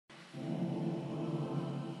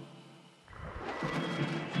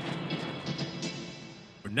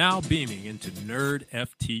now beaming into Nerd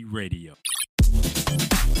FT Radio.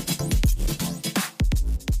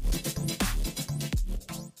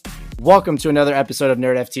 Welcome to another episode of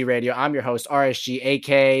Nerd FT Radio. I'm your host, RSG,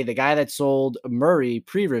 aka the guy that sold Murray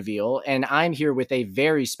pre-reveal, and I'm here with a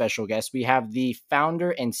very special guest. We have the founder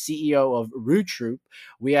and CEO of Root Troop.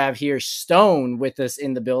 We have here Stone with us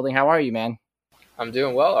in the building. How are you, man? I'm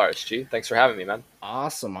doing well, RSG. Thanks for having me, man.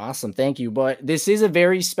 Awesome. Thank you. But this is a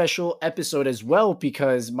very special episode as well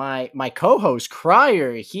because my co-host,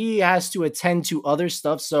 Cryer, he has to attend to other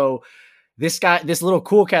stuff, so this little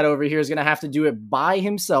cool cat over here is going to have to do it by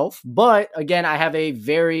himself. But again, I have a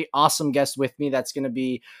very awesome guest with me that's going to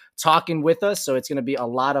be talking with us. So it's going to be a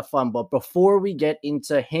lot of fun. But before we get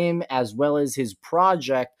into him as well as his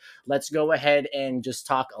project, let's go ahead and just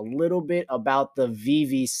talk a little bit about the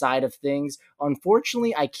VV side of things.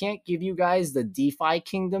 Unfortunately, I can't give you guys the DeFi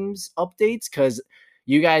Kingdoms updates because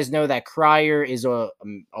you guys know that Cryer is a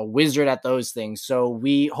wizard at those things. So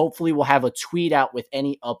we hopefully will have a tweet out with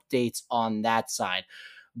any updates on that side.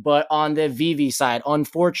 But on the VV side,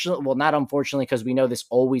 unfortunately, well, not unfortunately, because we know this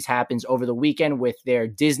always happens over the weekend with their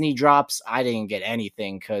Disney drops. I didn't get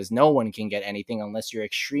anything because no one can get anything unless you're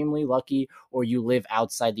extremely lucky or you live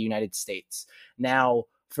outside the United States. Now,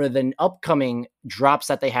 for the upcoming drops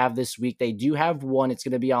that they have this week, they do have one. It's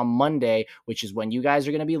going to be on Monday, which is when you guys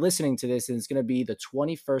are going to be listening to this. And it's going to be the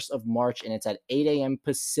 21st of March, and it's at 8 a.m.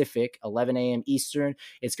 Pacific, 11 a.m. Eastern.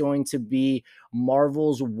 It's going to be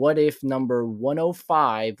Marvel's What If number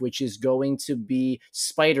 105, which is going to be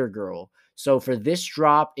Spider-Girl. So for this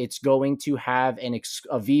drop, it's going to have a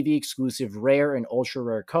VV exclusive rare and ultra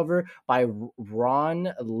rare cover by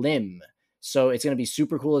Ron Lim. So it's going to be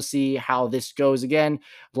super cool to see how this goes. Again,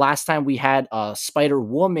 last time we had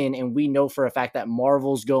Spider-Woman, and we know for a fact that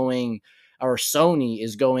Sony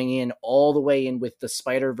is going in all the way in with the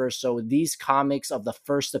Spider-Verse. So these comics of the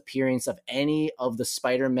first appearance of any of the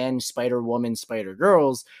Spider-Men, Spider-Woman,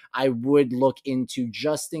 Spider-Girls, I would look into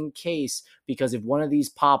just in case, because if one of these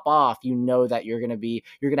pop off, you know that you're going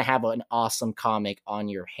to have an awesome comic on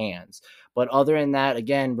your hands. But other than that,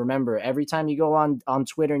 again, remember, every time you go on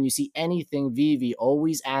Twitter and you see anything VV,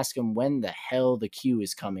 always ask them when the hell the queue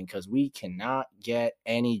is coming, because we cannot get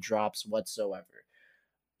any drops whatsoever.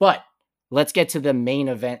 But let's get to the main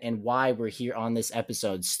event and why we're here on this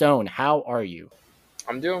episode. Stone, how are you?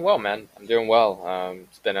 I'm doing well, man. I'm doing well.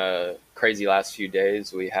 It's been a crazy last few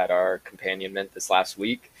days. We had our companionment this last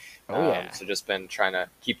week. So just been trying to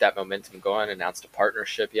keep that momentum going. Announced a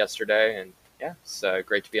partnership yesterday, and yeah, it's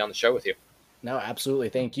great to be on the show with you. No, absolutely.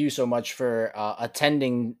 Thank you so much for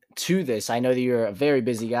attending to this. I know that you're a very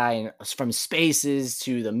busy guy, and from spaces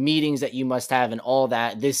to the meetings that you must have and all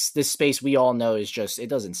that, this space we all know is just, it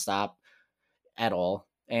doesn't stop at all.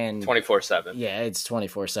 And 24/7. Yeah, it's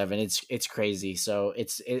 24/7. It's crazy. So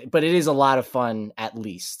but it is a lot of fun at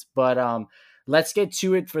least. But let's get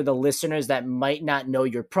to it for the listeners that might not know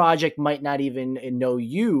your project, might not even know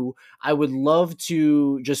you. I would love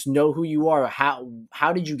to just know who you are.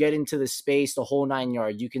 How did you get into the space, the whole 9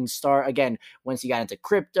 yards? You can start again once you got into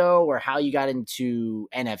crypto, or how you got into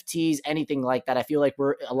NFTs, anything like that. I feel like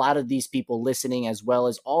a lot of these people listening, as well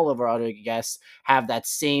as all of our other guests, have that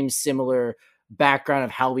same similar background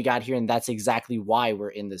of how we got here, and that's exactly why we're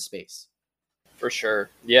in this space. For sure.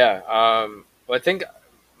 Yeah. Well, I think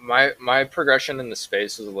my progression in the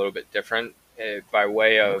space was a little bit different by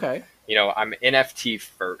way of, I'm NFT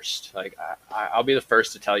first. Like I'll be the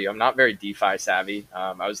first to tell you, I'm not very DeFi savvy.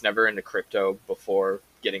 I was never into crypto before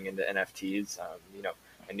getting into NFTs.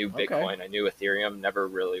 I knew Bitcoin, I knew Ethereum, never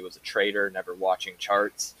really was a trader, never watching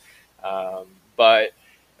charts. But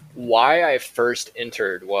why I first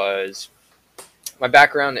entered was, my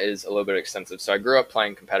background is a little bit extensive. So I grew up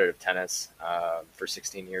playing competitive tennis for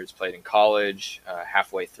 16 years, played in college.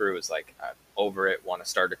 Halfway through, was like, I'm over it, want to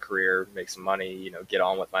start a career, make some money, get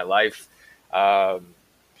on with my life.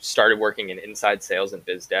 Started working in inside sales and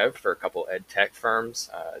biz dev for a couple ed tech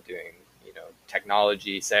firms, doing,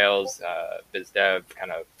 technology sales, biz dev,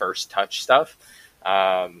 kind of first touch stuff.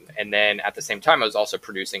 And then at the same time, I was also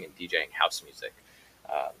producing and DJing house music.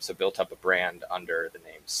 So built up a brand under the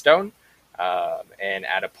name Stone. And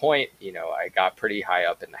at a point, I got pretty high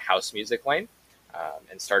up in the house music lane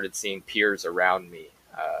and started seeing peers around me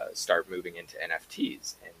start moving into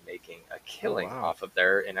NFTs and making a killing off of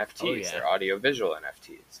their NFTs, their audiovisual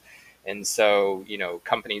NFTs. And so,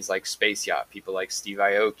 companies like Space Yacht, people like Steve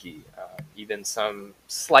Aoki, even some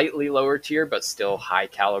slightly lower tier but still high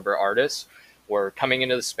caliber artists were coming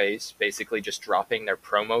into the space, basically just dropping their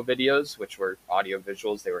promo videos, which were audio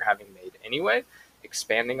visuals they were having made anyway,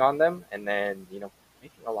 expanding on them, and then,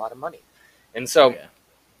 making a lot of money. And so,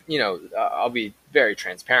 I'll be very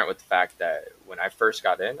transparent with the fact that when I first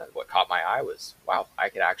got in, what caught my eye was, wow, I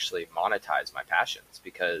could actually monetize my passions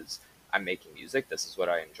because I'm making music. This is what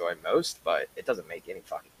I enjoy most, but it doesn't make any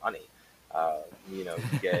fucking money. You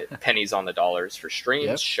get pennies on the dollars for streams.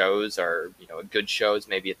 Yep. Shows are, a good show is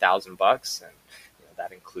maybe $1,000, and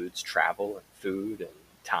that includes travel and food and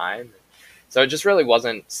time. So it just really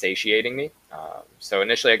wasn't satiating me. So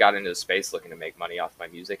initially I got into the space looking to make money off my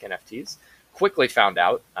music NFTs. Quickly found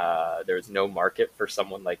out there's no market for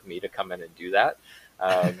someone like me to come in and do that.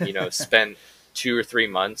 Spent 2 or 3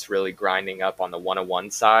 months really grinding up on the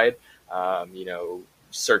 101 side,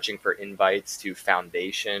 searching for invites to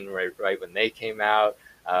Foundation right when they came out,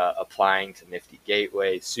 applying to Nifty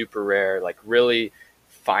Gateway, Super Rare, like really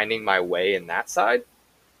finding my way in that side.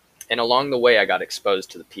 And along the way, I got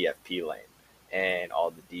exposed to the PFP lane and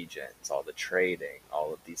all the degens, all the trading,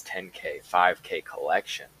 all of these 10K, 5K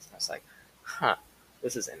collections. And I was like,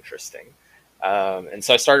 this is interesting. And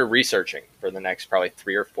so I started researching for the next probably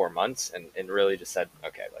 3 or 4 months and really just said,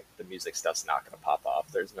 okay, like the music stuff's not going to pop off.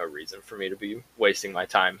 There's no reason for me to be wasting my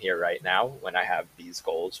time here right now when I have these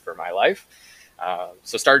goals for my life.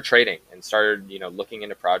 So started trading and started, looking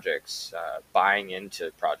into projects, buying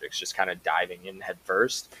into projects, just kind of diving in head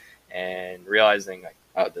first and realizing like,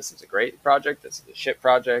 oh, this is a great project. This is a shit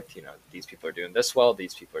project. These people are doing this well.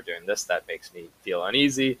 These people are doing this. That makes me feel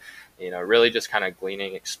uneasy. Really just kind of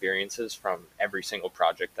gleaning experiences from every single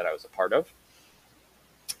project that I was a part of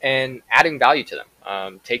and adding value to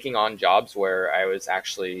them. Taking on jobs where I was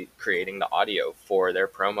actually creating the audio for their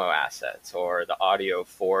promo assets or the audio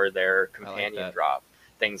for their companion drop,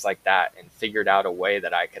 things like that, and figured out a way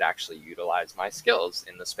that I could actually utilize my skills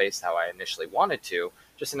in the space how I initially wanted to,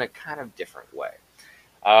 just in a kind of different way.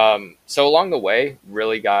 So along the way,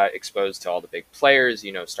 really got exposed to all the big players,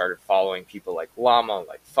 started following people like Llama,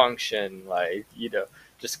 like Function, like,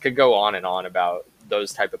 just could go on and on about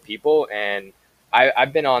those type of people. And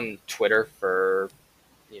I've been on Twitter for,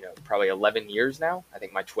 probably 11 years now. I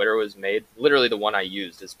think my Twitter was made, literally the one I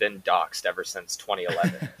used has been doxxed ever since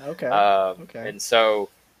 2011. Okay. And so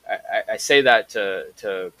I say that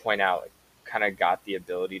to point out, like, kind of got the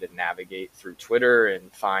ability to navigate through Twitter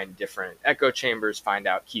and find different echo chambers, find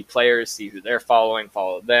out key players, see who they're following,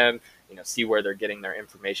 follow them, see where they're getting their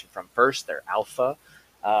information from first, their alpha,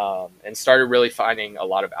 and started really finding a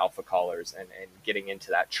lot of alpha callers and getting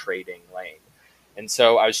into that trading lane. And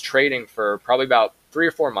so I was trading for probably about 3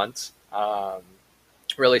 or 4 months.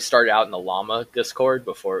 Really started out in the Llama Discord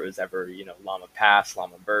before it was ever, Llama Pass,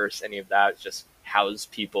 Llama Burst, any of that. It's just house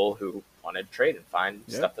people who wanted to trade and find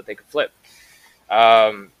stuff that they could flip.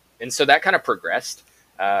 And so that kind of progressed.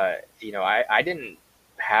 I didn't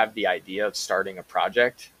have the idea of starting a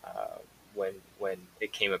project when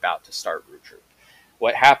it came about to start Root Troop.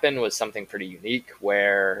 What happened was something pretty unique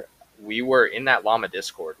where we were in that Llama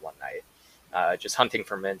Discord one night, just hunting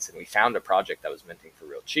for mints, and we found a project that was minting for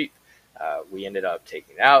real cheap. We ended up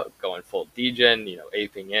taking it out, going full degen,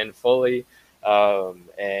 aping in fully.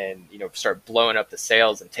 And start blowing up the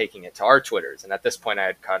sales and taking it to our Twitters. And at this point, I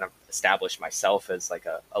had kind of established myself as like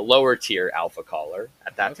a lower tier alpha caller.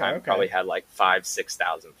 At that time, probably had like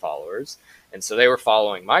 5,000-6,000 followers, and so they were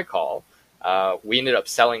following my call. We ended up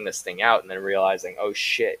selling this thing out, and then realizing, oh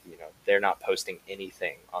shit, they're not posting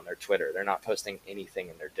anything on their Twitter. They're not posting anything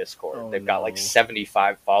in their Discord. They've got like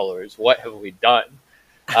 75 followers. What have we done?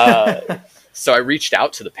 So I reached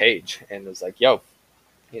out to the page and was like, yo,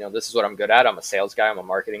 this is what I'm good at. I'm a sales guy. I'm a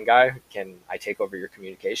marketing guy. Can I take over your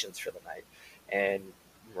communications for the night? And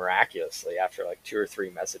miraculously, after like 2 or 3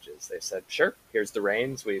 messages, they said, sure, here's the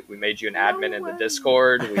reins. We made you an admin in the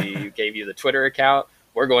Discord. We gave you the Twitter account.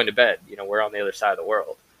 We're going to bed. We're on the other side of the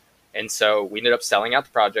world. And so we ended up selling out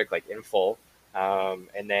the project like in full.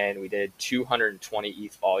 And then we did 220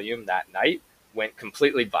 ETH volume that night. Went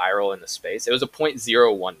completely viral in the space. It was a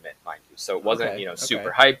 0.01 mint, mind you. So it wasn't, super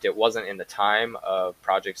hyped. It wasn't in the time of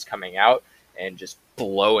projects coming out and just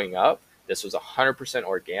blowing up. This was 100%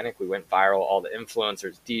 organic. We went viral. All the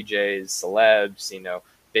influencers, DJs, celebs,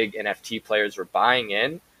 big NFT players were buying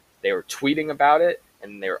in. They were tweeting about it,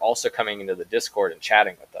 and they were also coming into the Discord and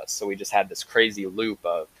chatting with us. So we just had this crazy loop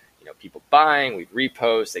of, people buying, we'd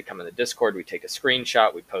repost, they'd come in the Discord, we'd take a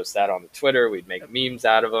screenshot, we'd post that on the Twitter, we'd make memes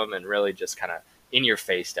out of them, and really just kind of in your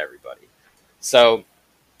face to everybody. So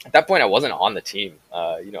at that point, I wasn't on the team.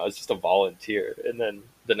 I was just a volunteer. And then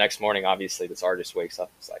the next morning, obviously, this artist wakes up.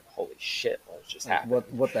 It's like, holy shit, what just happened?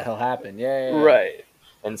 What the hell happened? Yeah. Right.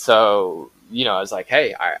 And so, I was like,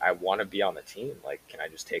 hey, I want to be on the team. Like, can I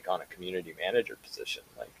just take on a community manager position?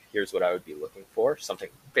 Like, here's what I would be looking for, something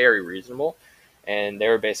very reasonable. And they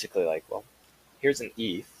were basically like, well, here's an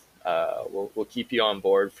ETH. we'll keep you on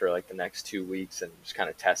board for like the next 2 weeks and just kind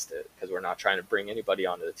of test it because we're not trying to bring anybody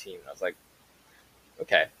onto the team. And I was like,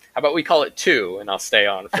 okay, how about we call it 2 and I'll stay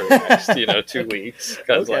on for the next 2 weeks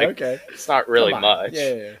because it's not really much.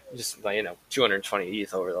 Yeah. Just 220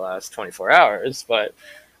 ETH over the last 24 hours. But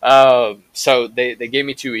so they gave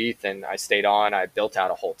me 2 ETH and I stayed on. I built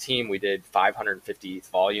out a whole team. We did 550 ETH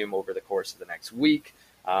volume over the course of the next week.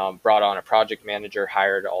 Brought on a project manager,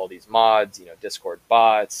 hired all these mods, Discord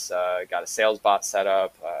bots, got a sales bot set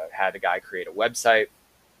up, had a guy create a website.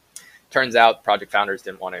 Turns out project founders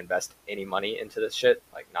didn't want to invest any money into this shit,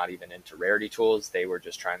 like not even into Rarity tools. They were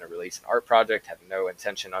just trying to release an art project, had no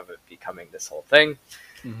intention of it becoming this whole thing.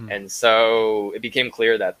 Mm-hmm. And so it became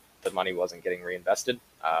clear that the money wasn't getting reinvested.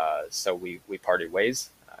 So we parted ways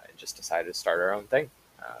and just decided to start our own thing.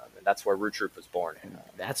 And that's where Root Troop was born.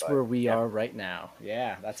 That's where we are right now.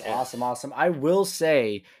 Yeah, that's awesome. I will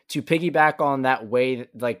say, to piggyback on that way,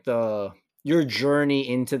 like your journey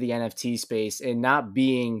into the NFT space and not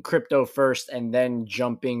being crypto first and then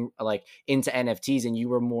jumping like into NFTs, and you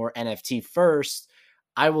were more NFT first,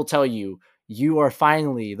 I will tell you, you are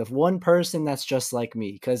finally the one person that's just like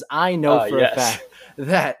me, because I know for a fact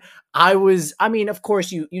that of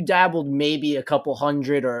course you dabbled maybe a couple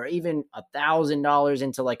hundred or even $1,000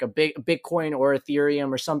 into like a big Bitcoin or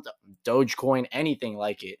Ethereum or something, Dogecoin, anything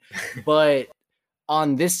like it. But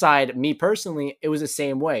on this side, me personally, it was the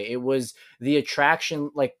same way. It was the attraction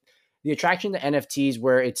to NFTs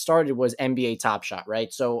where it started was NBA Top Shot,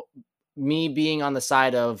 right? So me being on the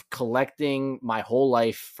side of collecting my whole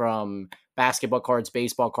life, from basketball cards,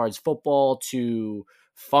 baseball cards, football, to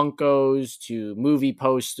Funkos, to movie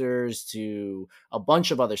posters, to a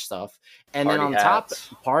bunch of other stuff. And party then on hats.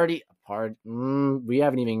 Top, we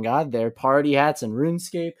haven't even got there, party hats and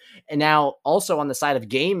RuneScape. And now also on the side of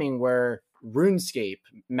gaming, where RuneScape,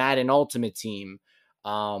 Madden Ultimate Team,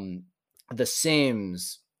 The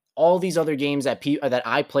Sims, all these other games that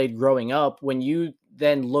I played growing up. When you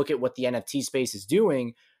then look at what the NFT space is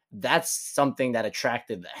doing, that's something that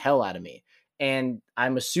attracted the hell out of me. And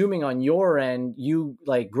I'm assuming on your end, you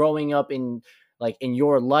like growing up in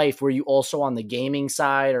your life, were you also on the gaming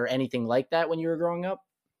side or anything like that when you were growing up?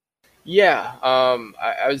 Yeah,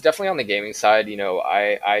 I was definitely on the gaming side.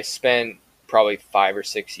 I spent probably 5 or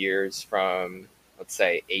 6 years from, let's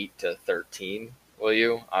say, 8 to 13,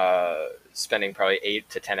 spending probably 8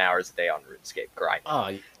 to 10 hours a day on RuneScape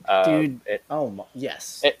grinding. Dude.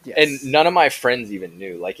 Yes. And none of my friends even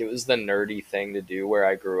knew. Like, it was the nerdy thing to do where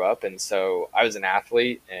I grew up. And so I was an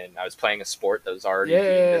athlete and I was playing a sport that was already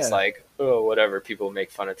it's like, oh, whatever, people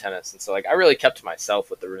make fun of tennis. And so like I really kept to myself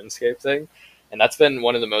with the RuneScape thing. And that's been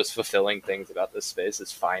one of the most fulfilling things about this space, is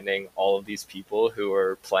finding all of these people who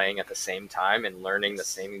are playing at the same time and learning the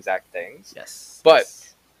same exact things. Yes.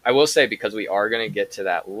 But I will say, because we are going to get to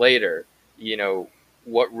that later,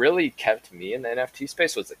 what really kept me in the NFT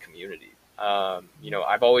space was the community.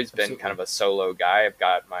 I've always been kind of a solo guy. I've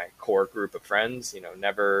got my core group of friends,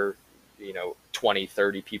 never, 20,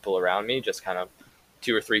 30 people around me, just kind of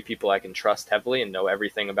 2 or 3 people I can trust heavily and know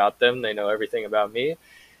everything about them. They know everything about me.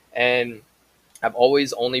 And I've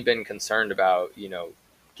always only been concerned about,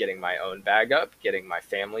 getting my own bag up, getting my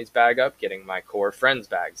family's bag up, getting my core friends'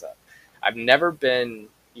 bags up. I've never been,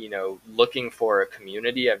 looking for a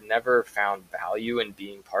community. I've never found value in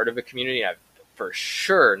being part of a community. I've for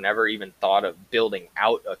sure never even thought of building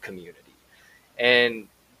out a community. And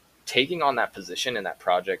taking on that position in that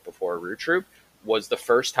project before Root Troop was the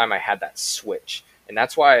first time I had that switch. And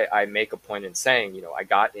that's why I make a point in saying, I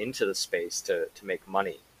got into the space to make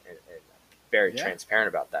money, and very transparent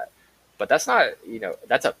about that. But that's not,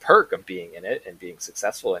 that's a perk of being in it and being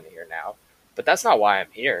successful in here now. But that's not why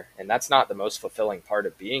I'm here. And that's not the most fulfilling part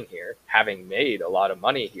of being here, having made a lot of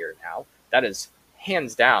money here now. That is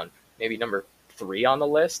hands down maybe number 3 on the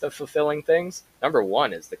list of fulfilling things. Number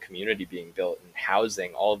 1 is the community being built and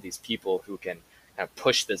housing all of these people who can kind of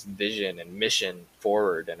push this vision and mission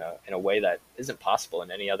forward in a way that isn't possible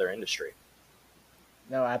in any other industry.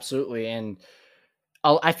 No, absolutely. And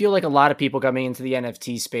I feel like a lot of people coming into the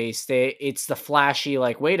NFT space, it's the flashy,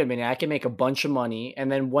 like, wait a minute, I can make a bunch of money.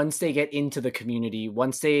 And then once they get into the community,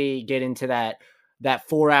 once they get into that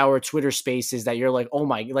 4-hour Twitter spaces, that you're like, oh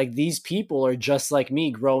my, like these people are just like me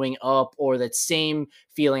growing up, or that same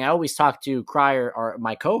feeling. I always talk to Crier, or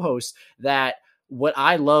my co-host, that what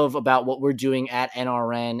I love about what we're doing at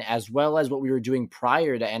NRN, as well as what we were doing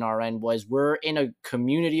prior to NRN, was we're in a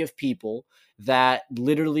community of people that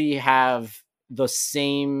literally have the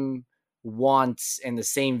same wants and the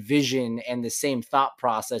same vision and the same thought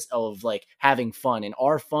process of like having fun. And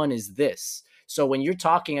our fun is this. So when you're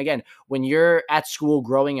talking, again, when you're at school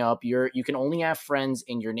growing up, you can only have friends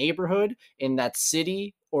in your neighborhood, in that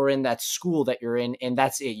city, or in that school that you're in, and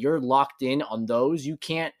that's it. You're locked in on those. You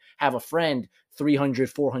can't have a friend 300,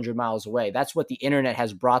 400 miles away. That's what the internet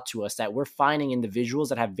has brought to us, that we're finding individuals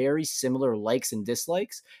that have very similar likes and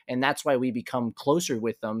dislikes. And that's why we become closer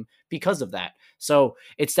with them because of that. So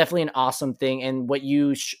it's definitely an awesome thing. And what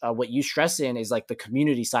you stress in is like the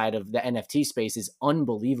community side of the NFT space is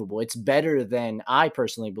unbelievable. It's better than, I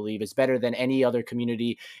personally believe, it's better than any other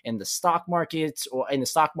community in the stock markets or in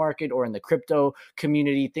the crypto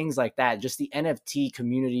community, things like that. Just the NFT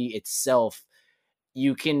community itself,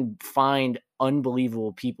 you can find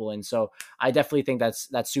unbelievable people. And so I definitely think that's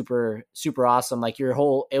super, super awesome. Like it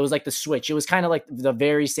was like the switch. It was kind of like the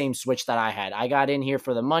very same switch that I had. I got in here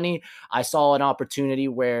for the money. I saw an opportunity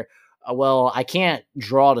where, well, I can't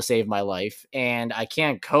draw to save my life and I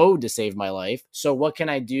can't code to save my life. So what can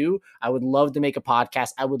I do? I would love to make a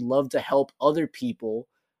podcast. I would love to help other people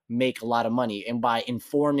make a lot of money, and by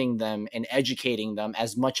informing them and educating them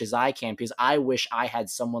as much as I can, because I wish I had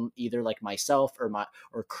someone either like myself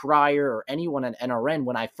or Crier or anyone at NRN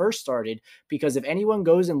when I first started. Because if anyone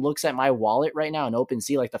goes and looks at my wallet right now in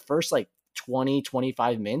OpenSea, like the first like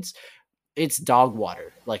 20-25 minutes, it's dog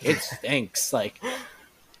water. Like it stinks. Like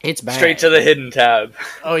it's bad. Straight to the hidden tab.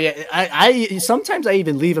 Oh yeah, I sometimes I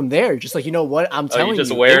even leave them there, just like, you know what, I'm telling you,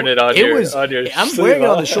 just wearing it on your I'm wearing it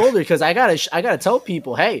on the shoulder because I gotta tell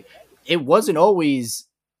people, hey, it wasn't always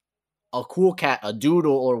a cool cat, a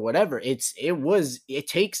doodle, or whatever. It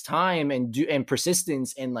takes time and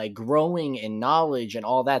persistence and like growing and knowledge and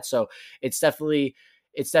all that. So it's definitely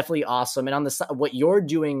awesome. And on the what you're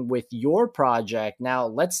doing with your project now,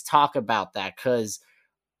 let's talk about that, because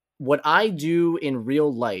what I do in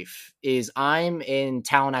real life is I'm in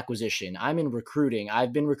talent acquisition. I'm in recruiting.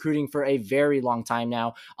 I've been recruiting for a very long time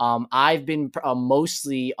now. I've been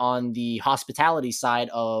mostly on the hospitality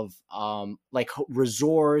side of like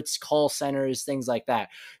resorts, call centers, things like that.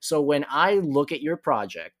 So when I look at your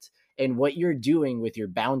project and what you're doing with your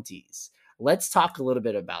bounties, let's talk a little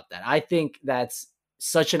bit about that. I think that's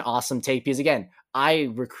such an awesome take, because again, I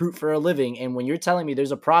recruit for a living. And when you're telling me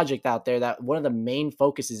there's a project out there that one of the main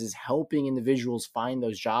focuses is helping individuals find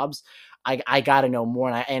those jobs, I got to know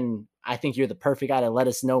more. And I think you're the perfect guy to let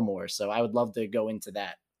us know more. So I would love to go into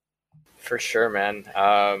that. For sure, man.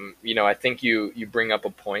 I think you bring up a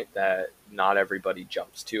point that not everybody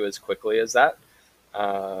jumps to as quickly as that.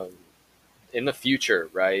 In the future,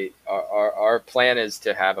 right, our plan is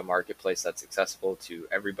to have a marketplace that's accessible to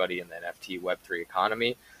everybody in the NFT Web3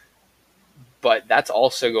 economy. But that's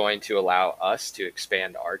also going to allow us to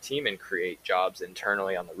expand our team and create jobs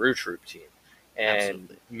internally on the Root team. And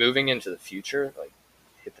Absolutely. Moving into the future, like,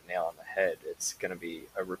 hit the nail on the head. It's going to be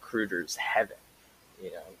a recruiter's heaven.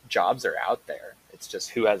 Jobs are out there. It's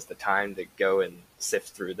just who has the time to go and sift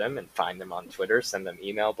through them and find them on Twitter, send them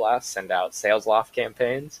email blasts, send out sales loft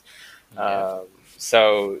campaigns. Yeah.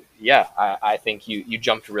 I think you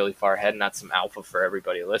jumped really far ahead, and that's some alpha for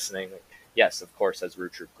everybody listening. Yes, of course, as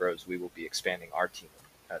Root grows, we will be expanding our team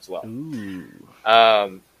as well.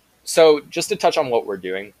 So just to touch on what we're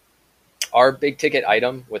doing, our big ticket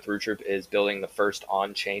item with Root is building the first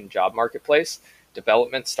on-chain job marketplace.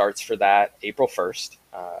 Development starts for that April 1st.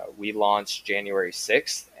 We launched January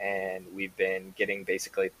 6th, and we've been getting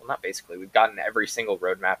we've gotten every single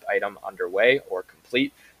roadmap item underway or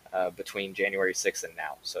complete between January 6th and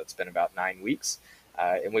now. So it's been about 9 weeks.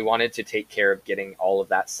 And we wanted to take care of getting all of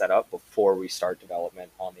that set up before we start development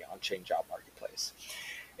on the on-chain job marketplace.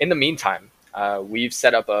 In the meantime, we've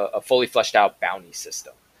set up a fully fleshed out bounty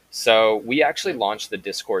system. So we actually launched the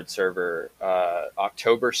Discord server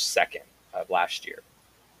October 2nd of last year.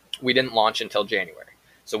 We didn't launch until January.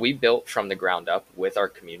 So we built from the ground up with our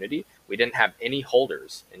community. We didn't have any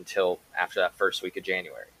holders until after that first week of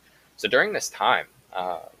January. So during this time,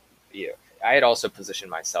 I had also positioned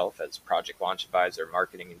myself as project launch advisor,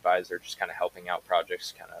 marketing advisor, just kind of helping out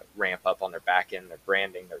projects kind of ramp up on their back end, their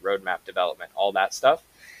branding, their roadmap development, all that stuff.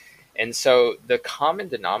 And so the common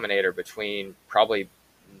denominator between probably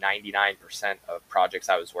 99% of projects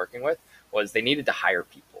I was working with was they needed to hire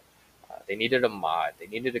people. They needed a mod. They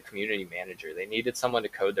needed a community manager. They needed someone to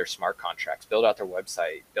code their smart contracts, build out their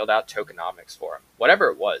website, build out tokenomics for them, whatever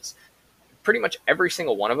it was. Pretty much every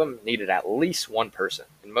single one of them needed at least one person,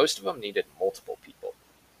 and most of them needed multiple people.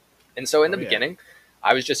 And so in the beginning,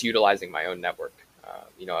 I was just utilizing my own network.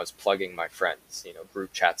 I was plugging my friends,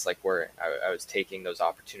 group chats like we're in. I was taking those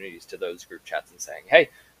opportunities to those group chats and saying, hey,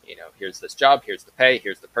 here's this job, here's the pay,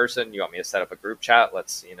 here's the person. You want me to set up a group chat?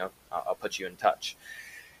 Let's, I'll put you in touch.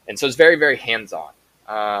 And so it's very, very hands-on.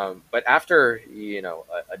 But after,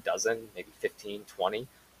 a dozen, maybe 15, 20,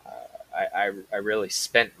 I really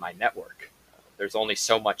spent my network. There's only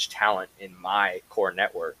so much talent in my core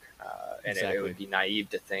network. And Exactly. it would be naive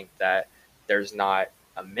to think that there's not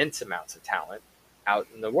immense amounts of talent out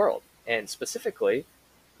in the world. And specifically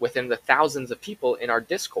within the thousands of people in our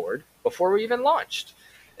Discord before we even launched.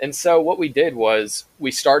 And so what we did was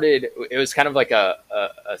it was kind of like a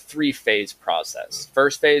 3-phase process.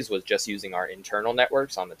 First phase was just using our internal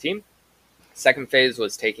networks on the team. Second phase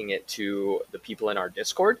was taking it to the people in our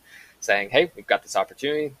Discord, saying, hey, we've got this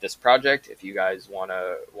opportunity, this project. If you guys want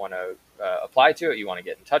to apply to it, you want to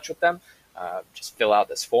get in touch with them, just fill out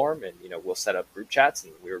this form, and we'll set up group chats.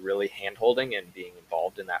 And we were really hand-holding and being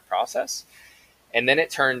involved in that process. And then it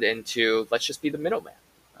turned into, let's just be the middleman.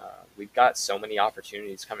 We've got so many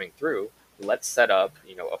opportunities coming through. Let's set up,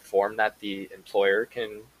 a form that the employer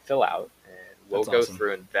can fill out, and we'll go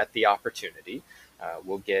through and vet the opportunity.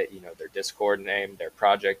 We'll get, their Discord name, their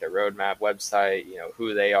project, their roadmap, website,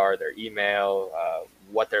 who they are, their email,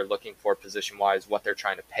 what they're looking for position-wise, what they're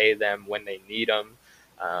trying to pay them, when they need them.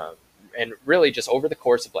 And really just over the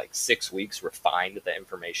course of like 6 weeks, refined the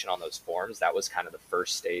information on those forms. That was kind of the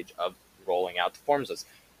first stage of rolling out the forms. Was,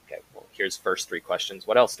 okay, well, here's first 3 questions.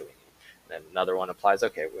 What else do we need? And then another one applies.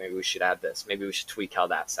 Okay, maybe we should add this. Maybe we should tweak how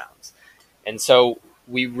that sounds. And so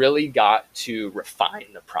we really got to refine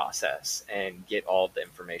the process and get all of the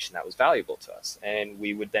information that was valuable to us. And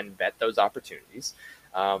we would then vet those opportunities.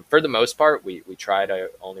 For the most part, we try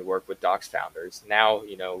to only work with Docs founders. Now,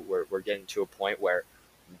 we're getting to a point where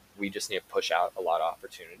we just need to push out a lot of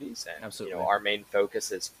opportunities. And, Absolutely. Our main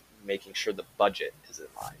focus is making sure the budget is in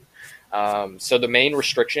line. So the main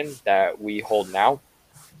restriction that we hold now,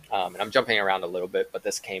 and I'm jumping around a little bit, but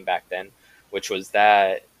this came back then, which was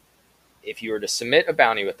that if you were to submit a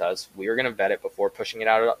bounty with us, we were going to vet it before pushing it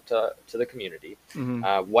out to the community.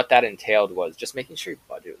 Mm-hmm. What that entailed was just making sure your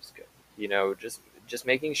budget was good. Just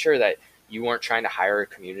making sure that you weren't trying to hire a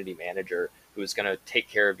community manager who was going to take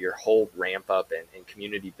care of your whole ramp up and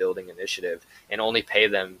community building initiative and only pay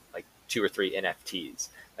them like 2 or 3 NFTs.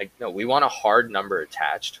 Like, no, we want a hard number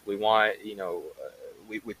attached. We want,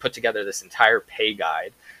 we put together this entire pay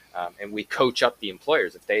guide. And we coach up the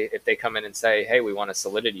employers. If they come in and say, hey, we want a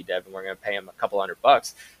Solidity dev and we're going to pay them a couple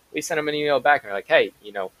 $100, we send them an email back and we're like, hey,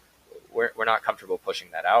 we're not comfortable pushing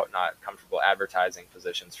that out, not comfortable advertising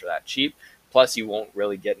positions for that cheap. Plus, you won't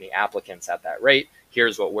really get any applicants at that rate.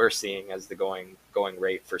 Here's what we're seeing as the going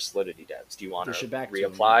rate for Solidity devs. Do you want to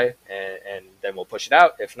reapply? And then we'll push it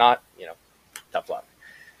out. If not, tough luck.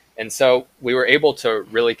 And so we were able to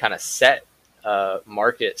really kind of set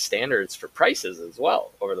market standards for prices as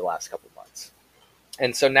well over the last couple of months.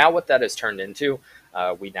 And so now what that has turned into,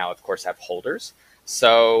 we now, of course, have holders.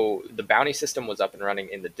 So the bounty system was up and running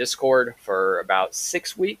in the Discord for about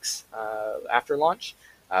 6 weeks after launch,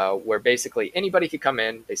 where basically anybody could come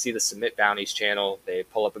in, they see the Submit Bounties channel, they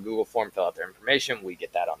pull up a Google form, fill out their information, we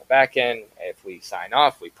get that on the back end. If we sign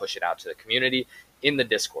off, we push it out to the community. In the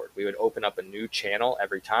Discord, we would open up a new channel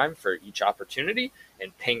every time for each opportunity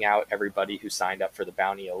and ping out everybody who signed up for the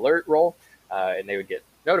bounty alert role, and they would get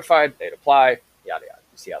notified, they'd apply, yada, yada.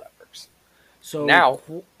 You see how that works. So now,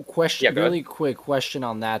 quick question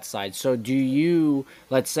on that side. So do you,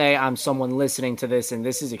 let's say I'm someone listening to this and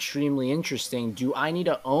this is extremely interesting. Do I need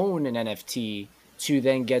to own an NFT to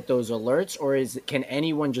then get those alerts, or can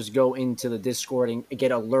anyone just go into the Discord and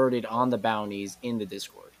get alerted on the bounties in the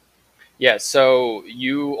Discord? Yeah, so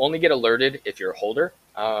you only get alerted if you're a holder,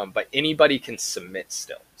 but anybody can submit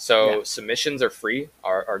still. So submissions are free.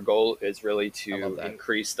 Our goal is really to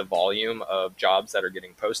increase the volume of jobs that are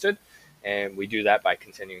getting posted. And we do that by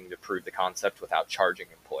continuing to prove the concept without charging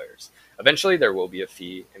employers. Eventually, there will be a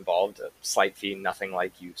fee involved, a slight fee, nothing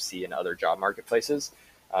like you see in other job marketplaces.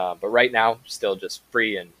 But right now, still just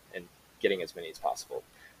free and getting as many as possible.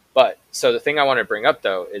 But so the thing I want to bring up,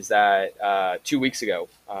 though, is that 2 weeks ago,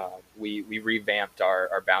 we revamped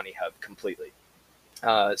our Bounty Hub completely.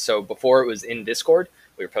 So before it was in Discord,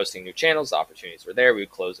 we were posting new channels. The opportunities were there. We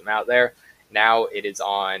would close them out there. Now it is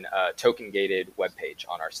on a token-gated webpage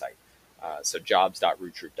on our site. So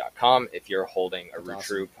jobs.roottroop.com. If you're holding a Root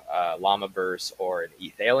Troop, Llamaverse, or an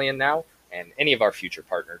ETHalien now, and any of our future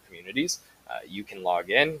partner communities, you can log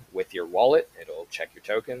in with your wallet. It'll check your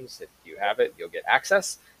tokens. If you have it, you'll get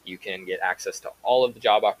access. You can get access to all of the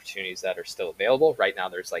job opportunities that are still available. Right now,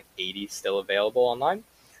 there's like 80 still available online.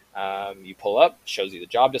 You pull up, shows you the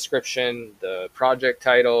job description, the project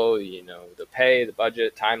title, the pay, the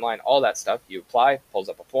budget, timeline, all that stuff. You apply, pulls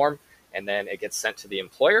up a form, and then it gets sent to the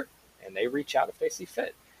employer, and they reach out if they see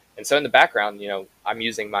fit. And so in the background, I'm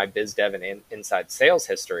using my biz dev and inside sales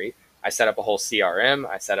history I set up a whole CRM.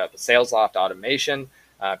 I set up a SalesLoft automation.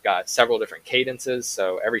 I've got several different cadences.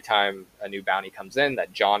 So every time a new bounty comes in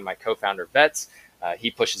that John, my co-founder, vets,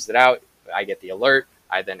 he pushes it out. I get the alert.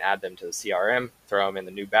 I then add them to the CRM, throw them in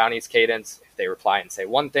the new bounties cadence. If they reply and say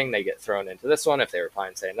one thing, they get thrown into this one. If they reply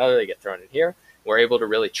and say another, they get thrown in here. We're able to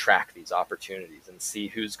really track these opportunities and see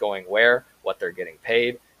who's going where, what they're getting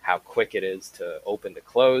paid, how quick it is to open to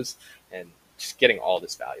close, and just getting all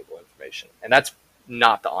this valuable information. And that's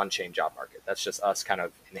not the on-chain job market. That's just us kind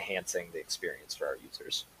of enhancing the experience for our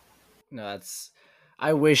users. No,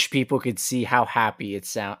 I wish people could see how happy it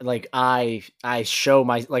sounds. Like I show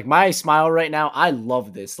my smile right now. I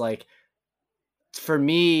love this. Like for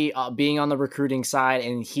me, being on the recruiting side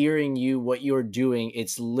and hearing what you're doing,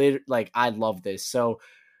 it's like I love this. So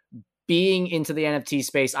being into the NFT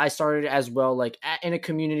space, I started as well, like in a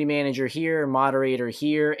community manager here, moderator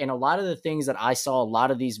here. And a lot of the things that I saw, a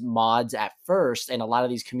lot of these mods at first, and a lot of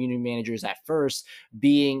these community managers at first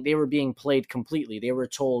they were being played completely. They were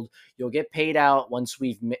told, you'll get paid out once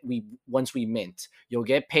we mint, you'll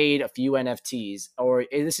get paid a few NFTs, or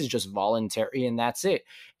this is just voluntary and that's it.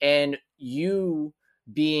 And you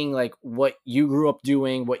being like what you grew up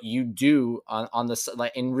doing, what you do on the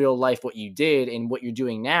like in real life, what you did and what you're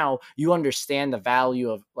doing now, you understand the value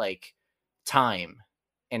of like time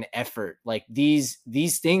and effort. Like these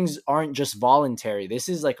things aren't just voluntary. This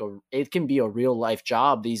is like it can be a real life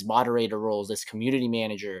job. These moderator roles, this community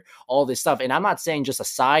manager, all this stuff. And I'm not saying just a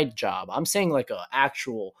side job. I'm saying like a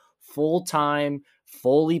actual full-time,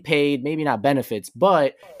 fully paid, maybe not benefits,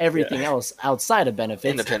 but everything else outside of benefits.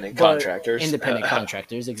 Independent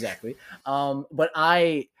contractors, exactly. But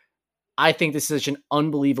I think this is such an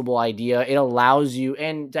unbelievable idea. It allows you,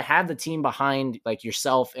 and to have the team behind like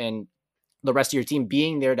yourself and the rest of your team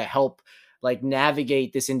being there to help like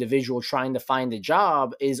navigate this individual trying to find a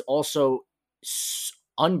job is also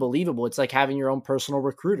unbelievable. It's like having your own personal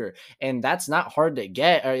recruiter, and that's not hard to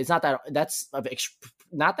get. Or it's not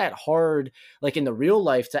that hard like in the real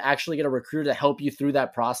life to actually get a recruiter to help you through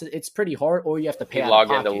that process. It's pretty hard, or you have to pay. You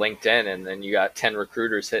log into LinkedIn and then you got 10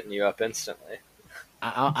 recruiters hitting you up instantly.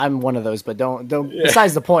 I'm one of those, but don't. Yeah.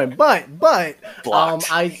 Besides the point, but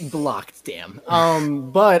blocked. I blocked. Damn.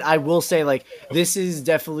 But I will say, like, this is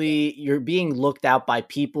definitely, you're being looked out by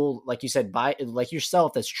people, like you said, by like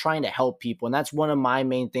yourself, that's trying to help people, and that's one of my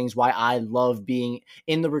main things why I love being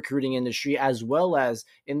in the recruiting industry as well as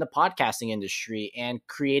in the podcasting industry and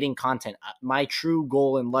creating content. My true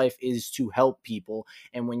goal in life is to help people,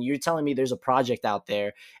 and when you're telling me there's a project out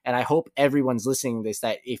there, and I hope everyone's listening to this,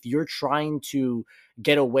 that if you're trying to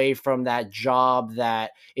get away from that job,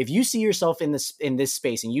 that if you see yourself in this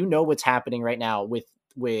space and you know what's happening right now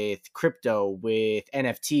with crypto, with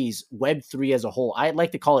NFTs, Web3 as a whole, I'd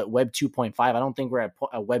like to call it Web 2.5. I don't think we're at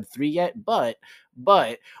a Web3 yet, but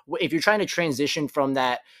if you're trying to transition from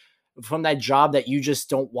that job that you just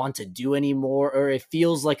don't want to do anymore, or it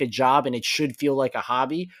feels like a job and it should feel like a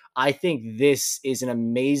hobby, I think this is an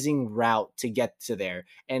amazing route to get to there.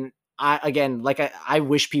 And I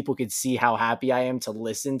wish people could see how happy I am to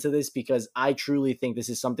listen to this, because I truly think this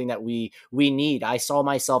is something that we need. I saw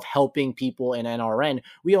myself helping people in NRN.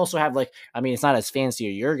 We also have it's not as fancy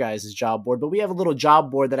as your guys' job board, but we have a little job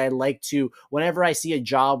board that I like to, whenever I see a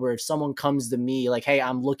job where if someone comes to me like, hey,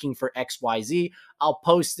 I'm looking for XYZ, I'll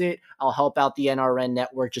post it. I'll help out the NRN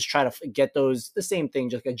network, just try to get the same thing,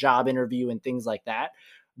 just a job interview and things like that.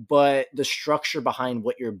 But the structure behind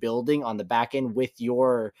what you're building on the back end with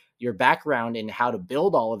your background and how to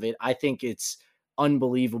build all of it, I think it's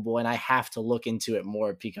unbelievable. And I have to look into it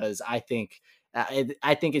more, because I think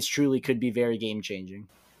it's truly could be very game changing.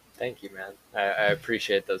 Thank you, man. I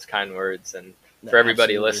appreciate those kind words. And for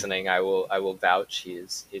everybody listening, I will vouch.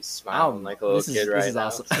 He's smiling like a little kid right now.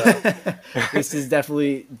 Awesome. So. This is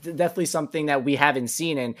definitely something that we haven't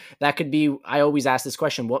seen, and that could be. I always ask this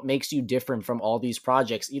question: what makes you different from all these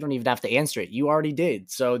projects? You don't even have to answer it. You already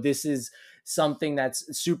did. So this is something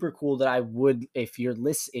that's super cool that I would, if you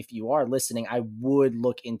are listening, I would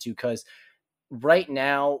look into, because right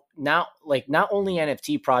now, not only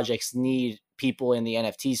NFT projects need people in the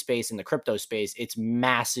NFT space, in the crypto space, it's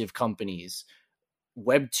massive companies,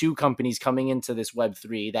 Web 2 companies coming into this Web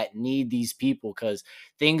 3 that need these people, because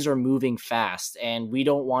things are moving fast and we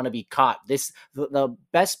don't want to be caught. The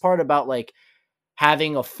best part about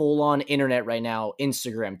having a full-on internet right now,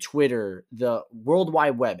 Instagram, Twitter, the World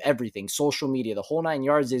Wide Web, everything, social media, the whole 9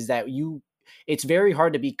 yards, is that it's very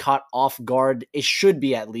hard to be caught off guard. It should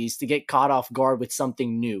be, at least, to get caught off guard with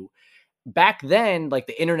something new. Back then, like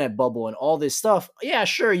the internet bubble and all this stuff, yeah,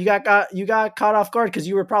 sure, you got caught off guard because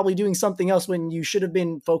you were probably doing something else when you should have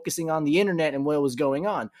been focusing on the internet and what was going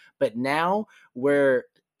on. But now, where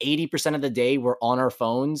 80% of the day we're on our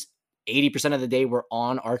phones, 80% of the day we're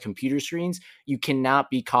on our computer screens. You cannot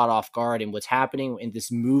be caught off guard in what's happening in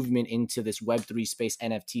this movement into this Web3 space,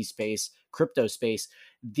 NFT space, crypto space.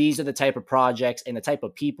 These are the type of projects and the type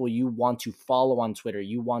of people you want to follow on Twitter.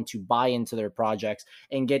 You want to buy into their projects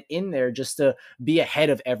and get in there just to be ahead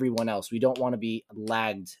of everyone else. We don't want to be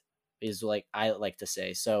lagged, is like I like to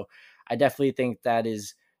say. So I definitely think that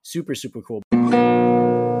is super, super cool.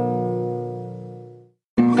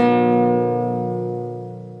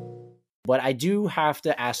 But I do have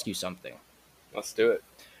to ask you something. Let's do it.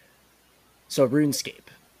 So RuneScape.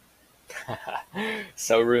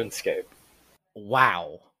 RuneScape.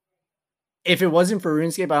 Wow. If it wasn't for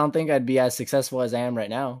RuneScape, I don't think I'd be as successful as I am right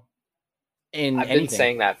now. I've been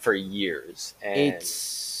saying that for years. And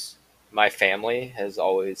my family has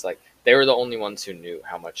always, like, they were the only ones who knew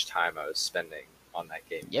how much time I was spending on that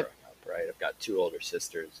game growing up, right? I've got 2 older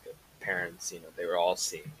sisters, good parents, they were all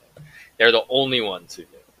seeing it. They're the only ones who knew.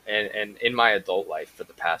 And in my adult life for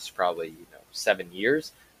the past probably 7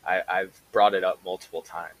 years, I've brought it up multiple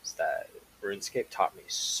times that RuneScape taught me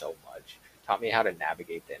so much. Taught me how to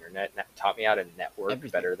navigate the internet. Taught me how to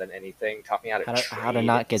network better than anything. Taught me how to trade, how to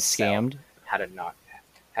not get scammed. How to not.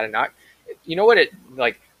 You know what? It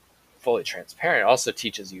like fully transparent. It also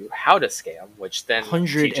teaches you how to scam, which then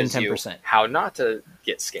 110%. Teaches you how not to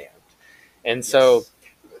get scammed. And so,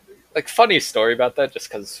 like, funny story about that, just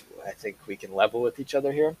because I think we can level with each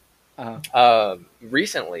other here.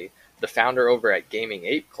 Recently, the founder over at Gaming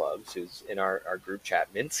Ape Clubs, who's in our group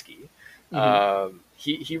chat, Minsky,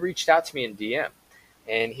 he reached out to me in DM,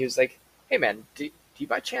 and he was like, "Hey man, do you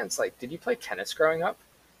by chance, like, did you play tennis growing up?"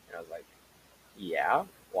 And I was like, "Yeah,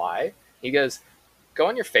 why?" He goes, "Go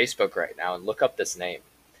on your Facebook right now and look up this name."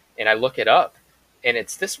 And I look it up, and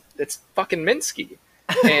it's fucking Minsky,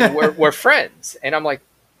 and we're friends. And I'm like,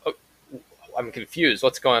 oh, I'm confused.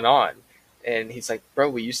 What's going on? And he's like, "Bro,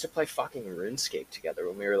 we used to play fucking RuneScape together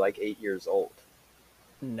when we were like 8 years old."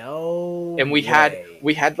 No. And we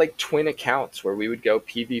had like twin accounts where we would go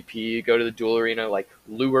PvP, go to the duel arena, like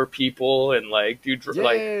lure people and like do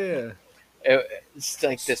like it's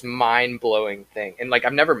like this mind-blowing thing. And like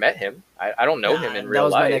I've never met him. I don't know him in real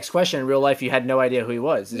life. That was my next question. In real life, you had no idea who he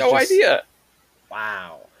was. No idea.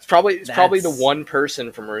 Wow. It's probably the one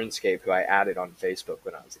person from RuneScape who I added on Facebook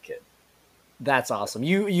when I was a kid. That's awesome.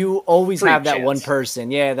 You always have that one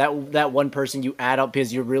person. Yeah, that one person you add up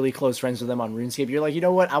because you're really close friends with them on RuneScape. You're like, you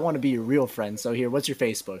know what? I want to be your real friend. So here, what's your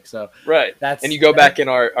Facebook? So right. And you go back in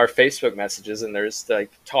our Facebook messages and there's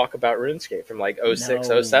like talk about RuneScape from like 06,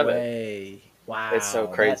 07. Way. Wow. It's so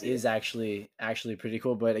crazy. That is actually pretty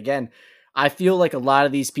cool. But again, I feel like a lot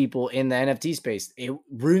of these people in the NFT space,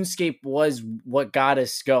 RuneScape was what got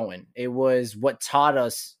us going. It was what taught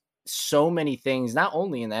us so many things, not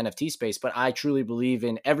only in the NFT space, but I truly believe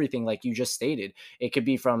in everything like you just stated. It could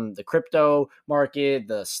be from the crypto market,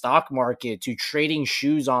 the stock market, to trading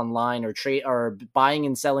shoes online or buying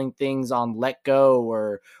and selling things on Let Go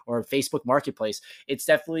or Facebook Marketplace. It's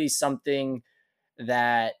definitely something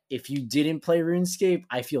that if you didn't play RuneScape,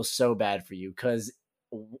 I feel so bad for you because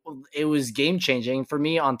it was game changing for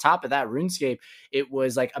me. On top of that, RuneScape, it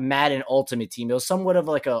was like a Madden Ultimate Team. It was somewhat of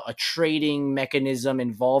like a trading mechanism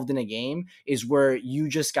involved in a game, is where you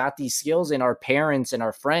just got these skills, and our parents and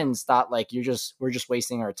our friends thought like we're just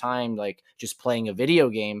wasting our time, like just playing a video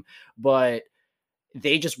game. But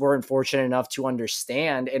they just weren't fortunate enough to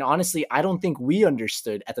understand. And honestly, I don't think we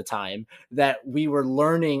understood at the time that we were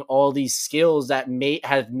learning all these skills that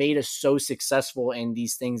have made us so successful in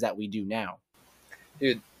these things that we do now.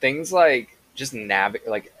 Dude, things like just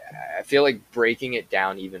like I feel like breaking it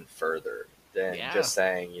down even further than just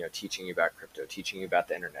saying, teaching you about crypto, teaching you about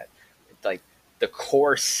the internet. It's like the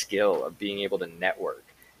core skill of being able to network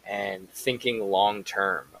and thinking long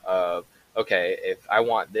term of, okay, if I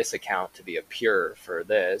want this account to be a pure for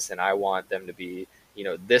this, and I want them to be,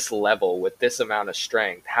 this level with this amount of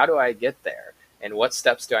strength, how do I get there? And what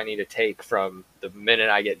steps do I need to take from the minute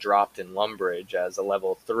I get dropped in Lumbridge as a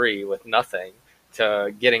level 3 with nothing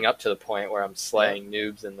to getting up to the point where I'm slaying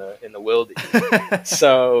noobs in the wildy.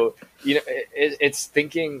 So, it's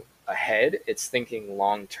thinking ahead, it's thinking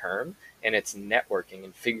long term, and it's networking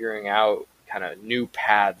and figuring out kind of new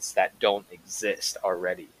paths that don't exist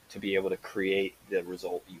already to be able to create the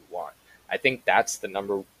result you want. I think that's the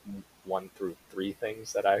number 1 through 3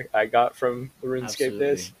 things that I got from the RuneScape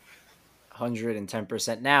days.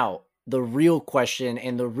 110%. Now, the real question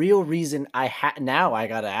and the real reason I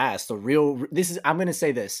gotta ask I'm going to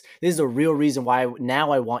say this is the real reason why now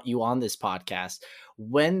I want you on this podcast.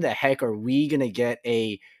 When the heck are we going to get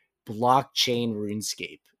a blockchain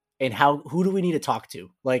RuneScape, and who do we need to talk to?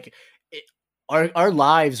 Like, our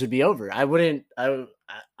lives would be over. I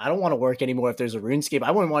don't want to work anymore if there's a RuneScape.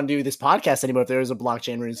 I wouldn't want to do this podcast anymore if there was a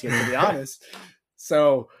blockchain RuneScape, to be honest.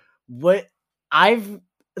 So what I've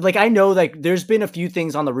like, I know like there's been a few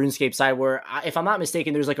things on the RuneScape side where, if I'm not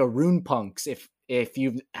mistaken, there's like a Rune Punks. If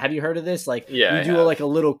you heard of this, like you do like a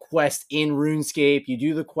little quest in RuneScape, you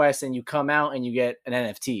do the quest and you come out and you get an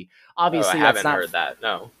NFT. Obviously, I haven't heard that.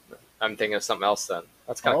 No, I'm thinking of something else then.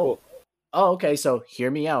 That's kind of cool. Oh, okay. So hear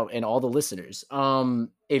me out and all the listeners.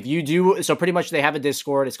 If you do, so pretty much they have a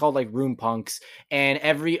Discord. It's called like Rune Punks, and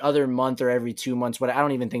every other month or every 2 months, but I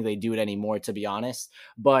don't even think they do it anymore, to be honest.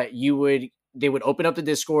 But they would open up the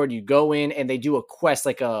Discord, you go in and they do a quest,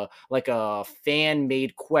 like a fan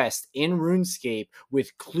made quest in RuneScape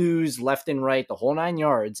with clues left and right, the whole 9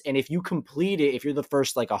 yards. And if you complete it, if you're the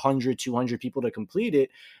first like 100, 200 people to complete it,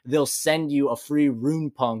 they'll send you a free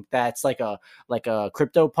Rune Punk that's like a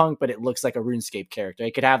crypto punk, but it looks like a RuneScape character.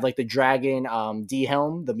 It could have like the dragon D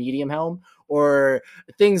helm, the medium helm, or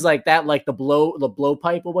things like that, like the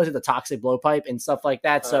blowpipe. What was it? The toxic blowpipe and stuff like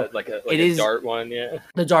that. So it is dart one, yeah.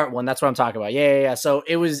 The dart one. That's what I'm talking about. Yeah. So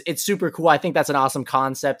it's super cool. I think that's an awesome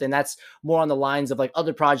concept, and that's more on the lines of like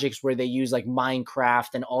other projects where they use like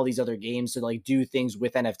Minecraft and all these other games to like do things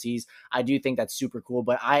with NFTs. I do think that's super cool,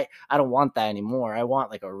 but I don't want that anymore. I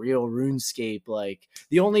want like a real RuneScape. Like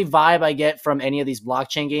the only vibe I get from any of these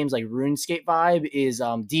blockchain games, like RuneScape vibe, is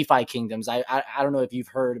DeFi Kingdoms. I don't know if you've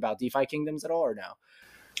heard about DeFi Kingdoms at all or no.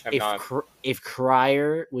 If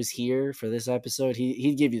Crier was here for this episode,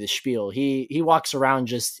 he'd give you the spiel. He walks around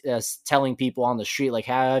just telling people on the street like,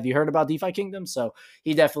 have you heard about DeFi Kingdom? So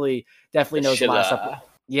he definitely knows a lot of stuff.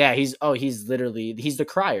 Yeah, he's the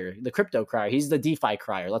Crier, the crypto Crier. He's the DeFi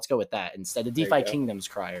Crier. Let's go with that instead of DeFi Kingdoms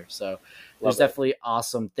Crier. So there's definitely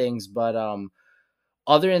awesome things. But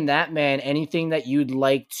other than that, man, anything that you'd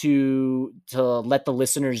like to let the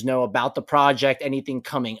listeners know about the project, anything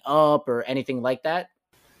coming up or anything like that?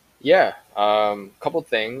 Yeah, couple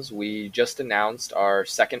things. We just announced our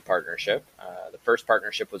second partnership. The first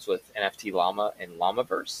partnership was with NFT Llama and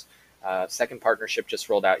Llamaverse. Second partnership just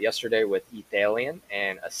rolled out yesterday with Ethalion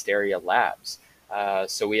and Asteria Labs.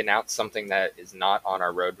 So we announced something that is not on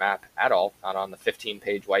our roadmap at all, not on the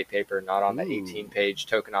 15-page white paper, not on the 18-page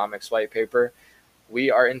tokenomics white paper. We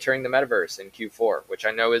are entering the metaverse in Q4, which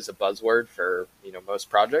I know is a buzzword for most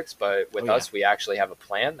projects, but with us, we actually have a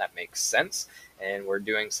plan that makes sense, and we're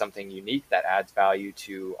doing something unique that adds value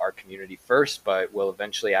to our community first, but will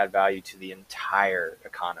eventually add value to the entire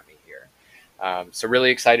economy here. So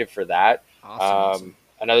really excited for that. Awesome.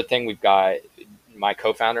 Another thing, we've got my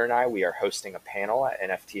co-founder and I, we are hosting a panel at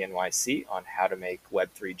NFT NYC on how to make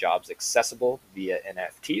Web3 jobs accessible via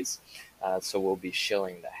NFTs. So we'll be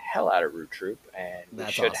shilling the hell out of Root Troop, and we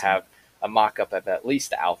should have a mock-up of at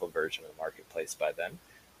least the alpha version of the marketplace by then.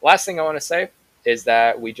 Last thing I want to say is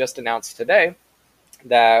that we just announced today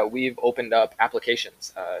that we've opened up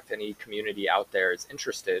applications. If any community out there is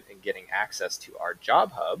interested in getting access to our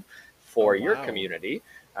job hub for your community,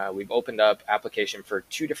 we've opened up application for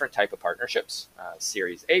 2 different type of partnerships.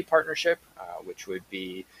 Series A partnership, which would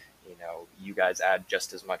be, you guys add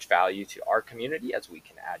just as much value to our community as we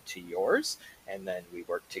can add to yours. And then we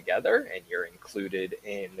work together and you're included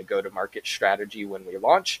in the go-to-market strategy when we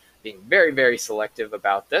launch, being very, very selective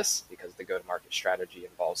about this because the go-to-market strategy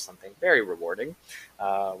involves something very rewarding,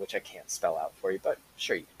 which I can't spell out for you, but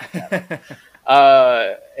sure you can have it.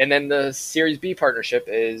 And then the Series B partnership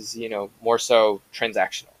is, more so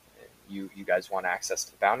transactional. You guys want access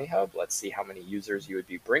to the Bounty Hub. Let's see how many users you would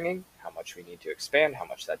be bringing, how much we need to expand, how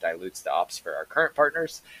much that dilutes the ops for our current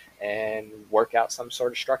partners, and work out some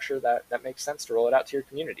sort of structure that makes sense to roll it out to your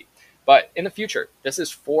community. But in the future, this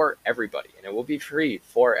is for everybody, and it will be free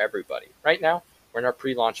for everybody. Right now, we're in our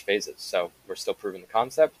pre-launch phases, so we're still proving the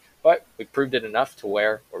concept, but we've proved it enough to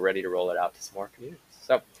where we're ready to roll it out to some more communities.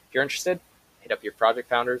 So if you're interested, hit up your project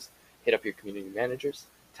founders, hit up your community managers,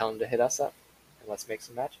 tell them to hit us up, and let's make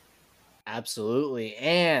some magic. Absolutely.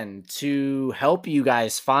 And to help you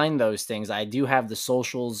guys find those things, I do have the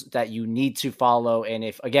socials that you need to follow. And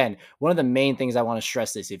if, again, one of the main things I want to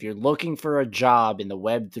stress is if you're looking for a job in the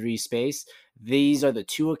Web3 space, these are the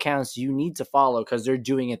 2 accounts you need to follow because they're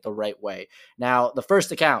doing it the right way. Now, the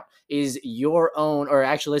first account is your own, or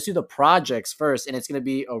actually, let's do the projects first. And it's going to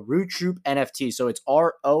be a Root Troop NFT. So it's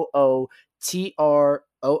ROOTROOP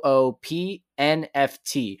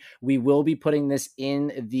NFT. We will be putting this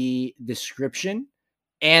in the description.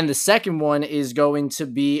 And the second one is going to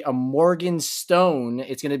be a Morgan Stone.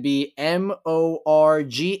 It's going to be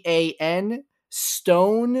MORGAN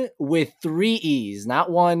Stone with 3 E's,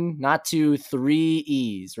 not 1, not 2, 3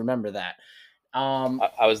 E's. Remember that.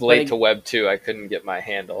 I was late to Web 2. I couldn't get my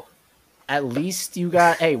handle. at least you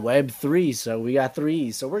got Web3, so we got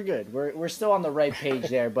 3, so we're good. We're still on the right page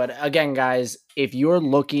there. But again, guys, if you're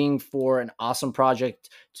looking for an awesome project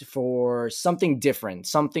for something different,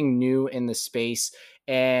 something new in the space,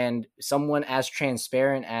 and someone as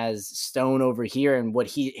transparent as Stone over here and what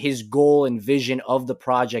his goal and vision of the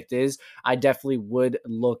project is, I definitely would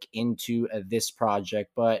look into this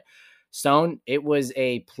project. But Stone, it was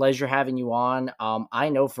a pleasure having you on. I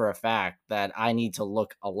know for a fact that I need to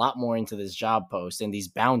look a lot more into this job post and these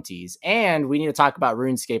bounties, and we need to talk about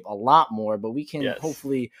RuneScape a lot more. But we can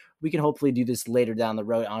hopefully do this later down the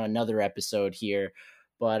road on another episode here.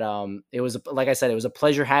 But it was, like I said, it was a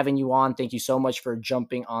pleasure having you on. Thank you so much for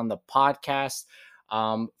jumping on the podcast.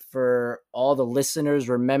 For all the listeners,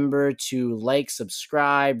 remember to like,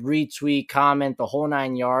 subscribe, retweet, comment, the whole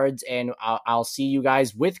 9 yards. And I'll see you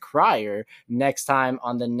guys with Crier next time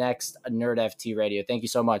on the next Nerd FT Radio. Thank you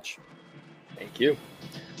so much. Thank you.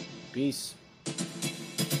 Peace.